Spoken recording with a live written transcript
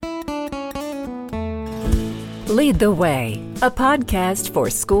Lead the Way, a podcast for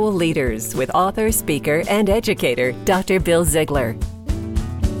school leaders with author, speaker, and educator, Dr. Bill Ziegler.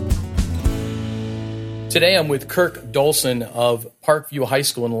 Today I'm with Kirk Dolson of Parkview High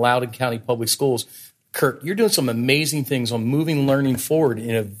School in Loudoun County Public Schools. Kirk, you're doing some amazing things on moving learning forward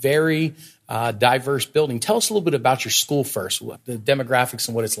in a very diverse building. Tell us a little bit about your school first, the demographics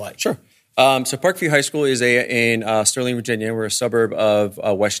and what it's like. Sure. So Parkview High School is in Sterling, Virginia. We're a suburb of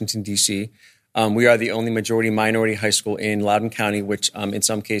Washington, D.C. We are the only majority-minority high school in Loudoun County, which in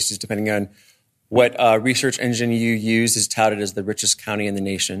some cases, depending on what research engine you use, is touted as the richest county in the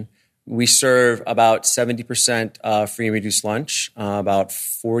nation. We serve about 70% free and reduced lunch, about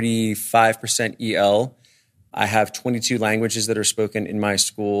 45% EL. I have 22 languages that are spoken in my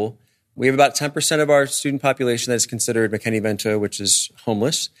school. We have about 10% of our student population that is considered McKinney-Vento, which is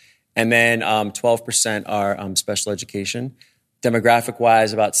homeless. And then 12% are special education.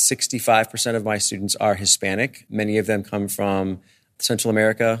 Demographic-wise, about 65% of my students are Hispanic. Many of them come from Central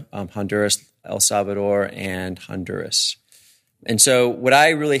America, Honduras, El Salvador, and Honduras. And so what I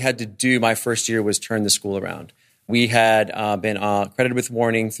really had to do my first year was turn the school around. We had been accredited with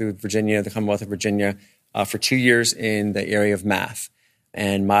warning through Virginia, the Commonwealth of Virginia, for 2 years in the area of math.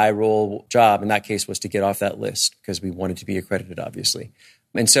 And my job in that case was to get off that list because we wanted to be accredited, obviously.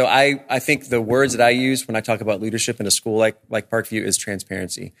 And so I think the words that I use when I talk about leadership in a school like Parkview is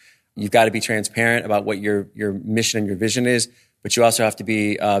transparency. You've got to be transparent about what your mission and your vision is, but you also have to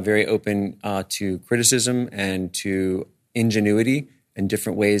be very open to criticism and to ingenuity and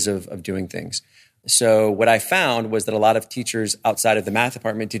different ways of doing things. So what I found was that a lot of teachers outside of the math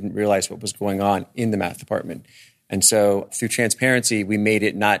department didn't realize what was going on in the math department. And so through transparency, we made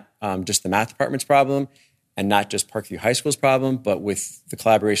it not just the math department's problem and not just Parkview High School's problem, but with the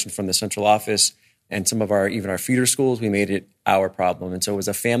collaboration from the central office and some of even our feeder schools, we made it our problem. And so it was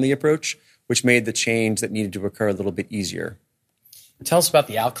a family approach, which made the change that needed to occur a little bit easier. Tell us about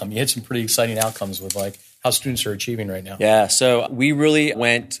the outcome. You had some pretty exciting outcomes with how students are achieving right now. Yeah, so we really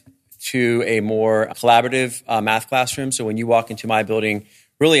went to a more collaborative math classroom. So when you walk into my building,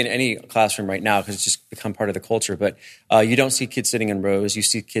 really in any classroom right now, because it's just become part of the culture, but you don't see kids sitting in rows. You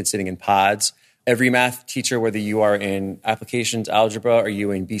see kids sitting in pods. Every math teacher, whether you are in applications, algebra, or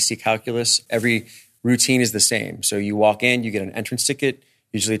you in BC calculus, every routine is the same. So you walk in, you get an entrance ticket.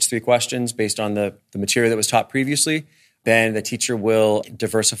 Usually it's 3 questions based on the material that was taught previously. Then the teacher will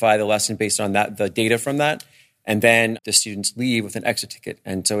diversify the lesson based on the data from that. And then the students leave with an exit ticket.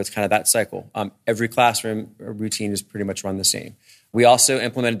 And so it's kind of that cycle. Every classroom routine is pretty much run the same. We also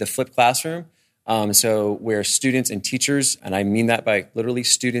implemented the flipped classroom. So where students and teachers, and I mean that by literally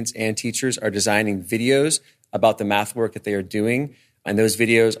students and teachers, are designing videos about the math work that they are doing. And those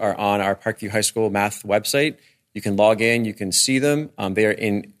videos are on our Parkview High School math website. You can log in, you can see them. They are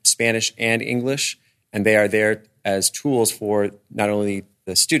in Spanish and English, and they are there as tools for not only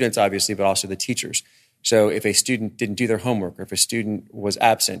the students, obviously, but also the teachers. So if a student didn't do their homework or if a student was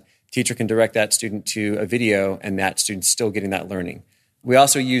absent, the teacher can direct that student to a video and that student's still getting that learning. We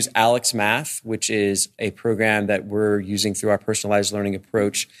also use Alex Math, which is a program that we're using through our personalized learning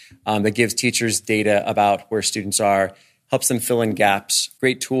approach that gives teachers data about where students are, helps them fill in gaps.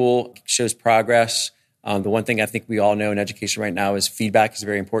 Great tool, shows progress. The one thing I think we all know in education right now is feedback is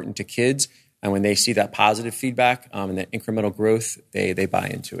very important to kids. And when they see that positive feedback and that incremental growth, they buy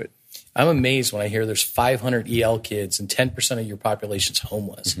into it. I'm amazed when I hear there's 500 EL kids and 10% of your population's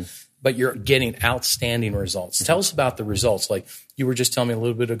homeless. Mm-hmm. But you're getting outstanding results. Mm-hmm. Tell us about the results. Like you were just telling me a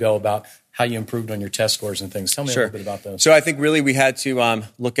little bit ago about how you improved on your test scores and things. Tell me a little bit about those. So I think really we had to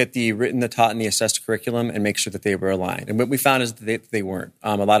look at the written, the taught, and the assessed curriculum and make sure that they were aligned. And what we found is that they weren't.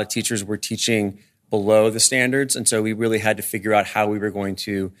 A lot of teachers were teaching below the standards. And so we really had to figure out how we were going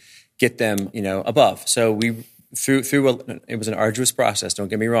to get them, above. So we it was an arduous process, don't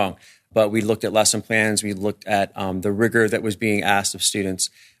get me wrong, but we looked at lesson plans. We looked at the rigor that was being asked of students.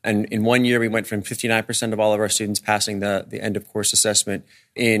 And in 1 year, we went from 59% of all of our students passing the end of course assessment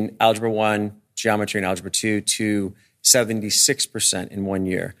in Algebra 1, Geometry, and Algebra 2 to 76% in 1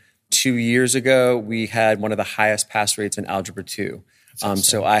 year. 2 years ago, we had one of the highest pass rates in Algebra 2.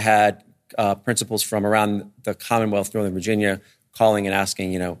 So I had principals from around the Commonwealth, Northern Virginia, calling and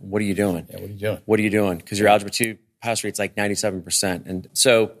asking, what are you doing? Yeah, what are you doing? What are you doing? Because your Algebra 2 pass rate's like 97%. And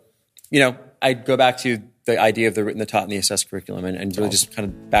so, I'd go back to the idea of the written, the taught, and the assessed curriculum and really just kind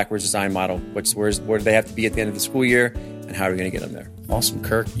of backwards design model. Where do they have to be at the end of the school year and how are we going to get them there? Awesome,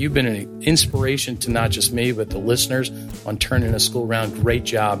 Kirk. You've been an inspiration to not just me, but the listeners on turning a school around. Great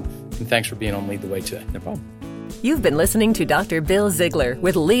job. And thanks for being on Lead the Way today. No problem. You've been listening to Dr. Bill Ziegler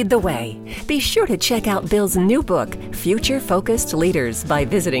with Lead the Way. Be sure to check out Bill's new book, Future Focused Leaders, by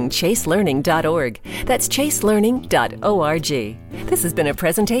visiting chaselearning.org. That's chaselearning.org. This has been a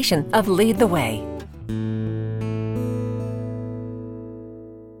presentation of Lead the Way.